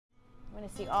going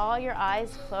to see all your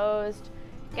eyes closed.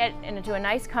 Get into a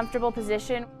nice, comfortable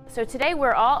position. So today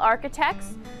we're all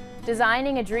architects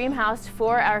designing a dream house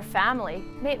for our family.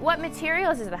 What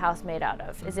materials is the house made out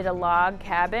of? Is it a log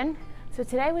cabin? So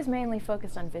today was mainly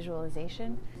focused on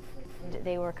visualization.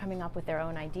 They were coming up with their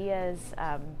own ideas,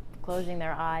 closing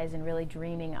their eyes and really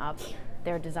dreaming up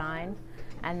their design,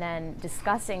 and then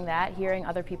discussing that, hearing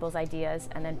other people's ideas,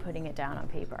 and then putting it down on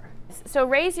paper. So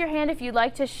raise your hand if you'd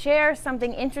like to share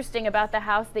something interesting about the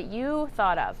house that you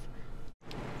thought of.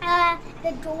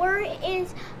 The door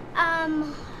is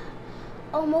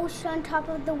almost on top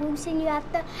of the roof, and you have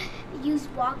to use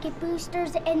rocket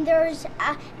boosters, and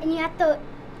and you have to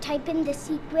type in the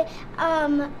secret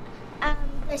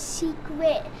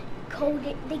code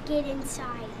to get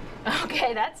inside.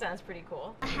 Okay, that sounds pretty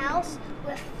cool. A house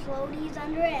with floaties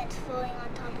under it, it's floating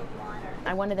on top of water.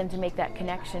 I wanted them to make that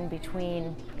connection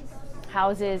between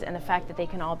houses and the fact that they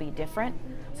can all be different,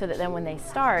 so that then when they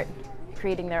start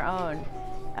creating their own,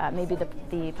 maybe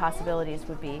the possibilities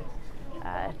would be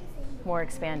more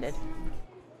expanded.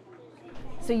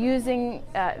 So using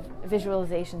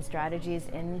visualization strategies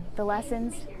in the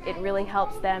lessons, it really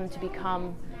helps them to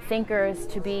become thinkers,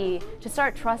 to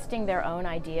start trusting their own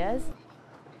ideas.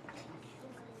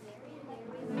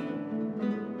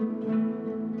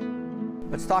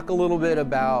 Let's talk a little bit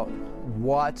about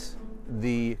what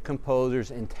the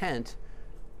composer's intent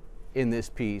in this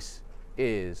piece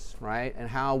is, right? And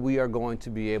how we are going to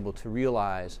be able to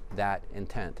realize that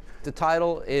intent. The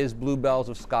title is Bluebells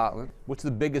of Scotland. What's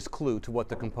the biggest clue to what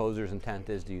the composer's intent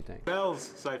is, do you think?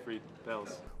 Bells, Seyfried,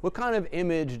 bells. What kind of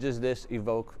image does this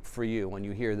evoke for you when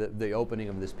you hear the opening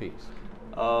of this piece?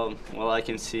 Well, I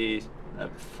can see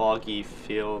foggy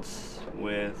fields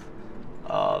with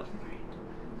a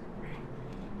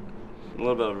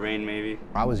little bit of rain, maybe.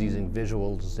 I was using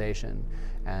visualization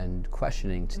and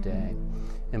questioning today,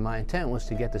 and my intent was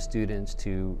to get the students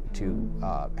to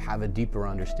have a deeper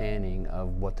understanding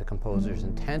of what the composer's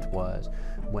intent was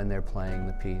when they're playing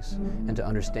the piece, and to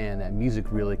understand that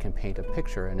music really can paint a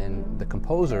picture, and then the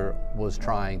composer was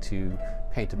trying to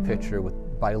paint a picture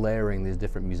by layering these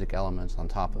different music elements on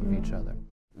top of each other.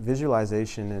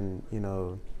 Visualization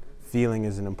and feeling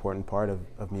is an important part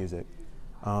of music.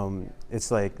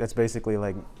 That's basically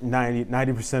like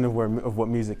 90% of what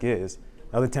music is.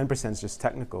 The other 10% is just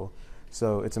technical.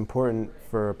 So it's important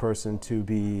for a person to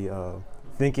be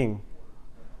thinking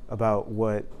about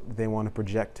what they want to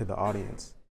project to the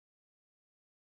audience.